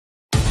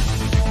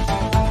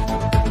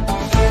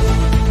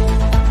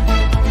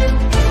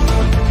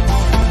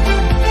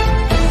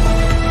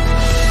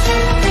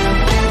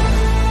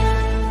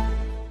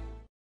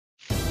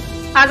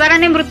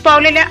आजाराने मृत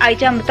पावलेल्या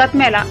आईच्या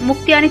मृतात्म्याला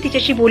मुक्ती आणि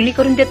तिच्याशी बोलणी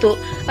करून देतो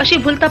अशी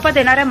भूलथापा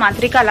देणाऱ्या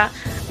मांत्रिकाला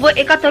व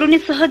एका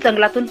तरुणीसह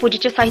जंगलातून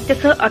पूजेच्या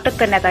साहित्यासह अटक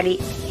करण्यात आली।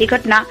 ही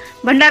घटना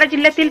भंडारा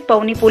जिल्ह्यातील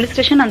पवनी पोलीस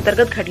स्टेशन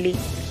अंतर्गत घडली।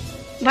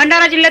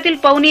 भंडारा जिल्ह्यातील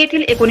पवनी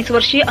येथील 19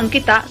 वर्षीय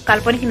अंकिता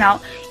काल्पनिक नाव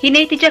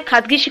हिने तिच्या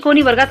खासगी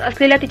शिकवणी वर्गात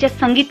असलेल्या तिच्या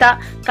संगीता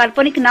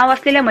काल्पनिक नाव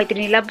असलेल्या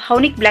मैत्रिणीला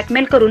भावनिक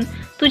ब्लॅकमेल करून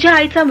तुझ्या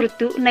आईचा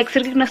मृत्यू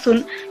नैसर्गिक नसून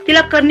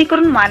तिला करणी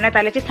करून मारण्यात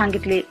आल्याचे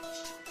सांगितले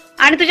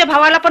आणि तुझ्या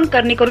भावाला पण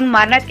करणी करून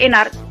मारण्यात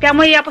येणार,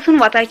 त्यामुळे यापासून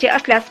वाचायचे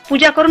असल्यास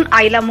पूजा करून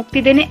आईला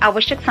मुक्ती देणे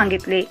आवश्यक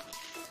सांगितले।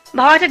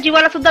 भावाच्या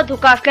जीवाला सुद्धा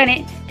धोका असल्याने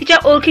तिच्या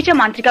ओळखीच्या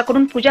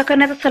मांत्रिकाकडून पूजा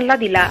करण्याचा सल्ला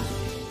दिला।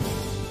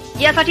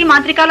 यासाठी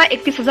मांत्रिकाला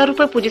 31,000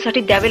 रुपये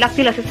पूजेसाठी द्यावे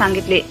लागतील असे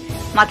सांगितले।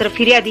 मात्र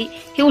फिर्यादी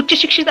ही उच्च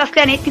शिक्षित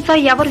असल्याने तिचा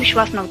यावर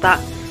विश्वास नव्हता।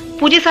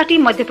 पूजेसाठी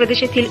मध्य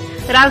प्रदेश येथील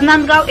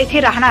राजनांदगाव येथे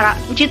राहणारा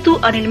जितू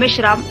अनिल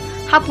मेश्राम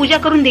हा पूजा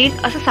करून देईल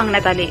असे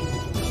सांगण्यात आले।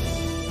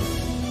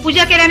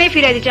 पूजा केल्याने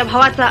फिर्यादीच्या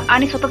भावाचा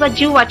आणि स्वतःचा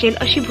जीव वाचेल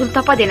अशी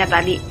भूलथापा देण्यात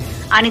आली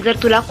आणि जर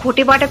तुला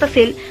खोटे वाटत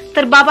असेल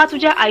तर बाबा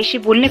तुझ्या आईशी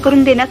बोलणे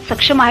करून देण्यास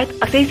सक्षम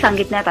आहेत असेही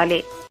सांगितण्यात आले।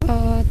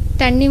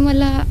 त्यांनी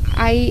मला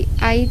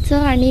आईचं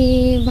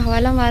आणि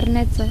भावाला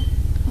मारण्याचं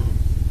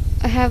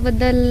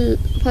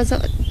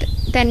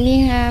त्यांनी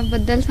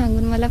ह्याबद्दल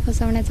सांगून मला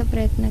फसवण्याचा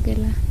प्रयत्न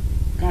केला।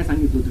 काय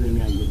सांगितलं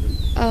तुम्ही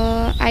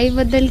आईबद्दल?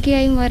 आईबद्दल की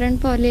आई मरण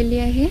पावलेली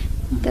आहे,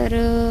 तर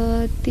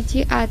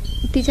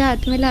तिच्या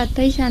आत्मेला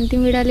आताही शांती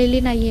मिळालेली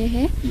नाही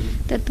आहे,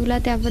 तर तुला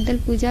त्याबद्दल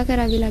पूजा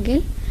करावी लागेल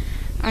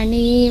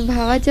आणि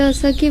भावाचं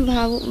असं की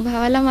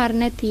भावाला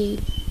मारण्यात येईल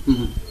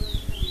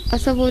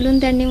असं बोलून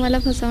त्यांनी मला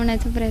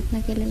फसवण्याचा प्रयत्न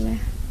केलेला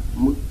आहे।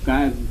 मग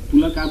काय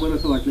तुला काय बरं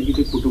असं वाटलं की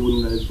ते खोटं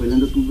बोलून राहिले?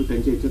 पहिल्यांदा तू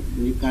त्यांच्या ह्याच्यात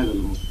म्हणजे काय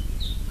झालं, मग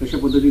कशा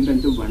पद्धतीने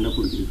त्यांच्या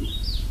भांडाफोड केली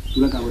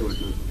तुला काय बरं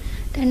वाटलं?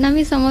 त्यांना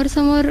मी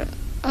समोर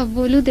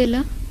बोलू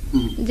दिलं,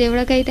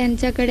 जेवढं काही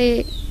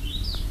त्यांच्याकडे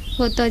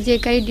होतं, जे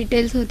काही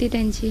डिटेल्स होती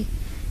त्यांची,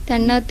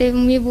 त्यांना ते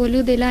मी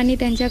बोलू दिलं आणि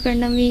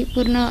त्यांच्याकडनं मी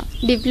पूर्ण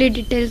डीपली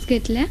डिटेल्स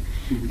घेतल्या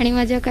आणि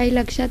माझ्या काही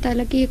लक्षात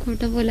आलं की हे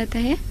खोटं बोलत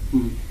आहे।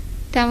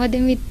 त्यामध्ये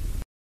मी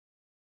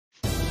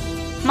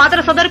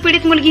मात्र सदर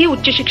पीडित मुलगी ही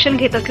उच्च शिक्षण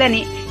घेत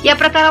असल्याने या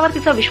प्रकारावर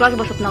तिचा विश्वास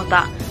बसत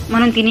नव्हता,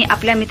 म्हणून तिने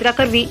आपल्या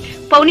मित्राकरवी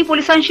पवनी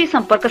पोलिसांशी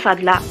संपर्क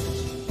साधला।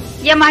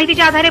 या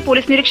माहितीच्या आधारे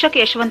पोलीस निरीक्षक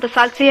यशवंत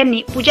सालसे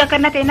यांनी पूजा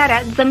करण्यात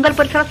येणाऱ्या जंगल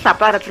परिसरात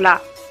सापळा रचला।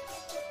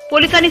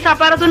 पोलिसांनी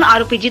सापळा रचून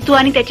आरोपी जितू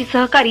आणि त्याची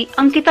सहकारी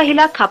अंकिता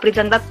हिला खापरी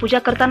जंगलात पूजा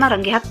करताना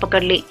रंगेहात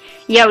पकडले।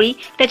 यावेळी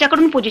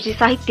त्याच्याकडून पूजेचे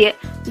साहित्य,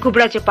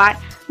 घुबडाचे पाय,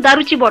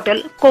 दारूची बॉटल,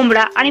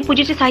 कोंबडा आणि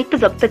पूजेचे साहित्य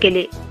जप्त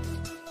केले।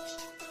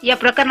 या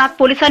प्रकरणात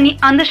पोलिसांनी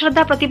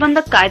अंधश्रद्धा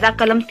प्रतिबंधक कायदा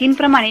कलम 3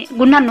 प्रमाणे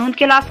गुन्हा नोंद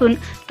केला असून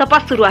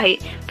तपास सुरू आहे।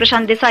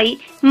 प्रशांत देसाई,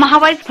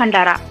 महावाईस,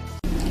 भंडारा।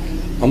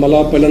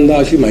 आम्हाला पहिल्यांदा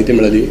अशी माहिती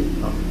मिळाली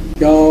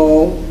की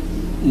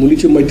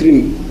मुलीची मैत्रीण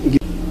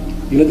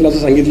हिने तिला असं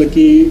सांगितलं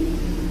की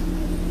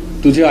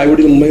तुझे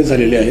आईवडील मयत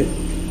झालेले आहेत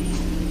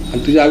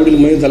आणि तुझे आईवडील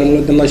मयत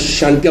झाल्यामुळे त्यांना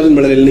शांती अजून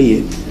मिळालेली नाही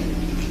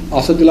आहे,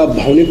 असं तिला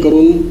भावनिक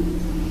करून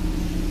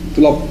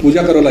तुला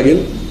पूजा करावं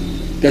लागेल,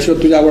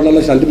 त्याशिवाय तुझ्या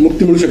आईवडिलांना शांती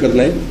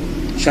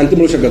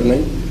मिळू शकत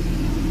नाही।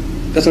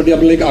 त्यासाठी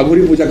आपल्याला एक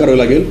आघोरी पूजा करावी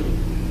लागेल।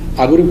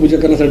 आघोरी पूजा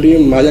करण्यासाठी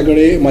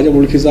माझ्याकडे माझ्या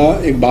ओळखीचा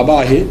एक बाबा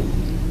आहे,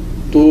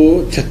 तो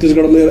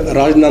छत्तीसगडमध्ये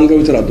राजनांदगाव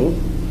इथे राहतो,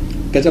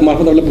 त्याच्या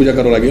मार्फत आपल्याला पूजा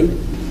करावी लागेल।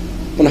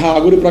 पण हा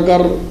आघोरी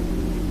प्रकार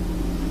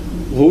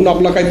होऊन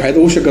आपला काही फायदा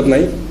होऊ शकत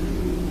नाही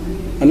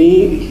आणि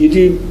ही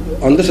जी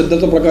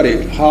अंधश्रद्धेचा प्रकार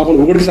आहे हा आपण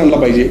उघडकीस आणला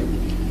पाहिजे,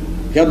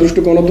 या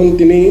दृष्टिकोनातून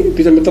तिने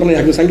तिच्या मित्रांना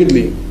ह्याकडे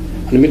सांगितली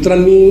आणि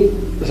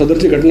मित्रांनी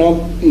सदरची घटना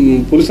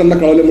पोलिसांना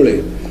कळवल्यामुळे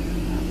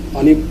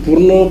आणि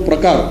पूर्ण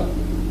प्रकार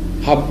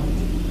हा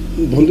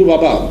भोंदू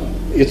बाबा,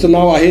 याचं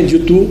नाव आहे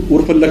जितू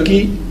उर्फ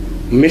लकी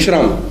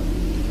मेश्राम,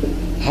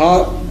 हा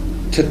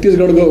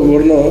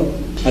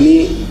छत्तीसगडवरनं आणि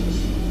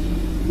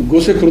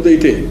गोसे खुर्द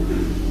इथे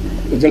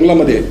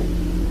जंगलामध्ये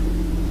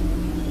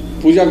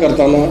पूजा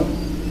करताना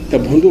त्या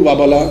भोंदू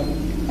बाबाला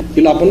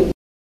तिला आपण